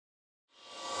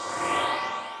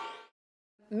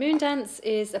Moondance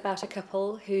is about a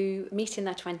couple who meet in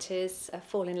their 20s,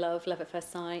 fall in love, love at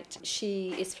first sight.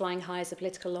 She is flying high as a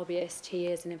political lobbyist, he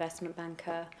is an investment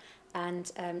banker, and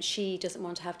she doesn't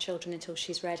want to have children until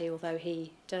she's ready, although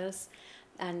he does.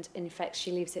 And in effect,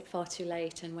 she leaves it far too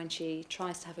late, and when she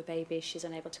tries to have a baby, she's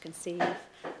unable to conceive,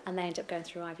 and they end up going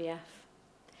through IVF.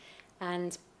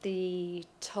 And the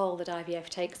toll that IVF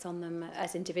takes on them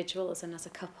as individuals and as a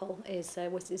couple is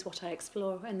what I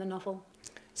explore in the novel.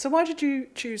 So why did you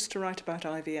choose to write about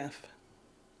IVF?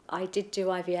 I did do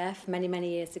IVF many, many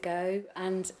years ago,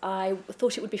 and I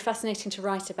thought it would be fascinating to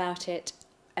write about it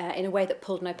in a way that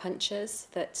pulled no punches,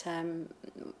 that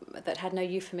had no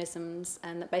euphemisms,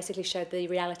 and that basically showed the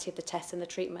reality of the test and the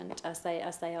treatment as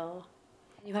they are.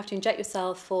 You have to inject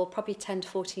yourself for probably 10 to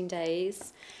 14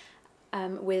 days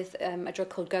with a drug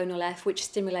called Gonal F, which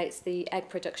stimulates the egg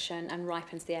production and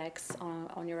ripens the eggs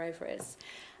on your ovaries.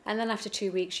 And then after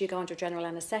 2 weeks, you go under general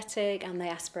anaesthetic and they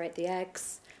aspirate the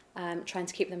eggs, trying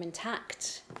to keep them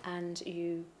intact, and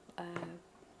you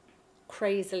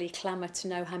crazily clamour to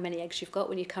know how many eggs you've got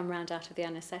when you come round out of the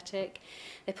anaesthetic.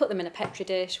 They put them in a petri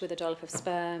dish with a dollop of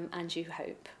sperm, and you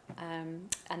hope.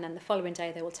 And then the following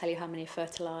day, they will tell you how many are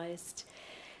fertilised.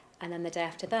 And then the day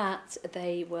after that,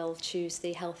 they will choose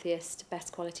the healthiest,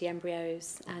 best quality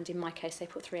embryos. And in my case, they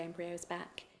put 3 embryos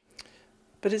back.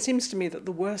 But it seems to me that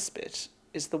the worst bit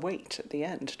is the wait at the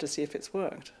end to see if it's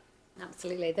worked.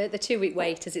 Absolutely. The 2-week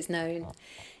wait, as it's known,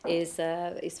 is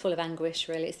full of anguish,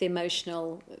 really. It's the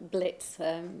emotional blitz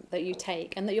that you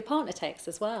take and that your partner takes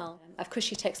as well. Of course,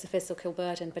 she takes the physical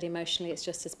burden, but emotionally it's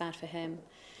just as bad for him.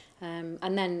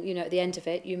 And then, you know, at the end of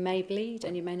it, you may bleed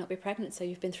and you may not be pregnant, so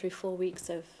you've been through 4 weeks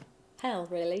of hell,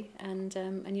 really, and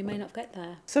you may not get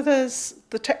there. So there's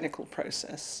the technical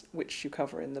process, which you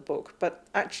cover in the book, but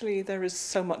actually there is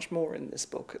so much more in this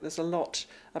book. There's a lot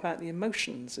about the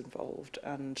emotions involved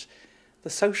and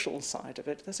the social side of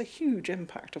it. There's a huge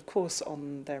impact, of course,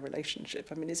 on their relationship.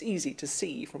 I mean, it's easy to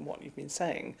see from what you've been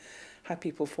saying how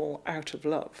people fall out of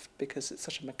love because it's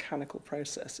such a mechanical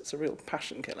process. It's a real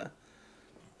passion killer.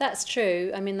 That's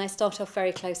true. I mean, they start off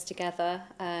very close together,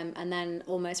 and then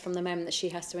almost from the moment that she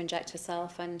has to inject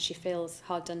herself and she feels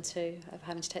hard done to of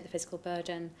having to take the physical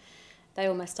burden, they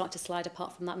almost start to slide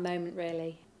apart from that moment,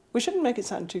 really. We shouldn't make it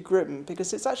sound too grim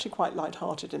because it's actually quite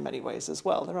light-hearted in many ways as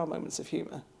well. There are moments of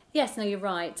humour. Yes, no, you're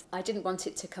right. I didn't want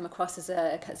it to come across as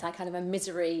a kind of a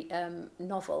misery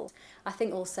novel. I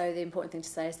think also the important thing to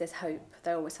say is there's hope.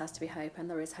 There always has to be hope, and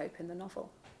there is hope in the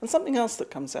novel. And something else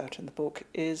that comes out in the book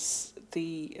is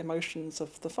the emotions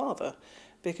of the father,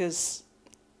 because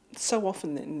so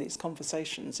often in these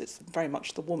conversations it's very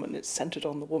much the woman, it's centred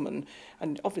on the woman,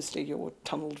 and obviously you're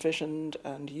tunnel-visioned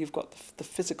and you've got the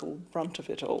physical brunt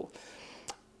of it all.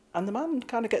 And the man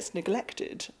kind of gets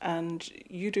neglected, and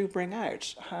you do bring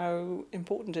out how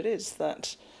important it is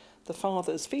that the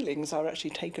father's feelings are actually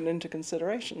taken into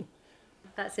consideration.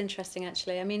 That's interesting,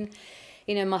 actually. I mean,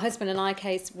 you know, my husband and I,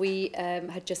 case, we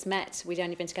had just met. We'd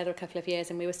only been together a couple of years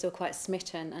and we were still quite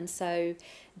smitten. And so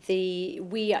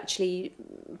we actually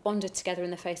bonded together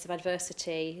in the face of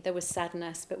adversity. There was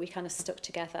sadness, but we kind of stuck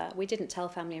together. We didn't tell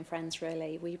family and friends,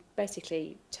 really. We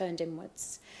basically turned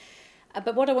inwards.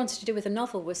 But what I wanted to do with the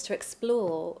novel was to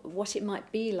explore what it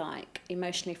might be like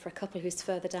emotionally for a couple who's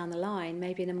further down the line,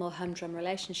 maybe in a more humdrum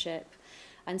relationship.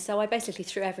 And so I basically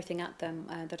threw everything at them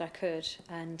that I could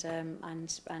and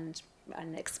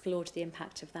explored the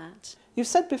impact of that. You've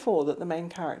said before that the main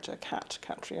character,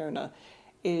 Catriona,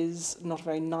 is not a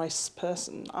very nice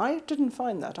person. I didn't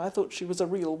find that. I thought she was a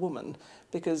real woman,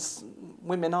 because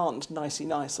women aren't nicey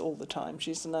nice all the time.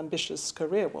 She's an ambitious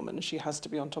career woman. She has to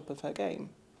be on top of her game.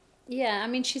 Yeah, I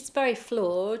mean, she's very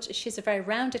flawed. She's a very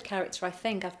rounded character, I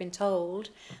think, I've been told.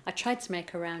 I tried to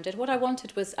make her rounded. What I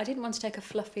wanted was, I didn't want to take a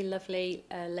fluffy, lovely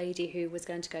lady who was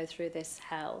going to go through this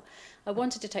hell. I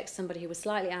wanted to take somebody who was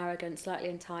slightly arrogant, slightly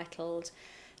entitled,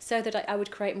 so that I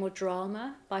would create more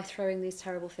drama by throwing these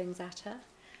terrible things at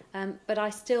her. But I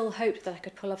still hoped that I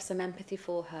could pull off some empathy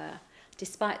for her,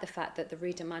 despite the fact that the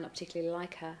reader might not particularly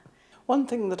like her. One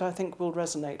thing that I think will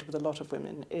resonate with a lot of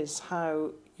women is how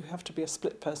you have to be a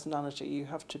split personality. You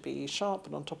have to be sharp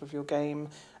and on top of your game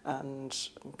and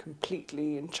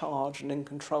completely in charge and in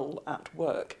control at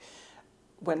work,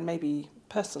 when maybe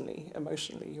personally,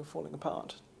 emotionally, you're falling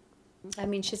apart. I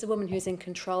mean, she's a woman who's in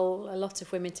control. A lot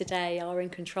of women today are in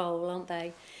control, aren't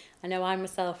they? I know I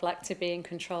myself like to be in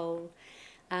control.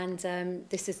 And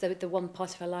this is the one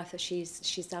part of her life that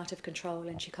she's out of control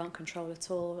and she can't control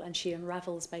at all, and she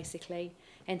unravels basically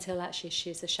until actually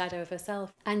she's a shadow of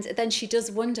herself. And then she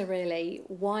does wonder, really,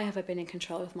 why have I been in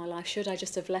control of my life? Should I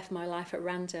just have left my life at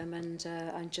random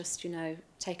and just, you know,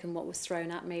 taken what was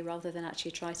thrown at me rather than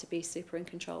actually try to be super in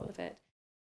control of it?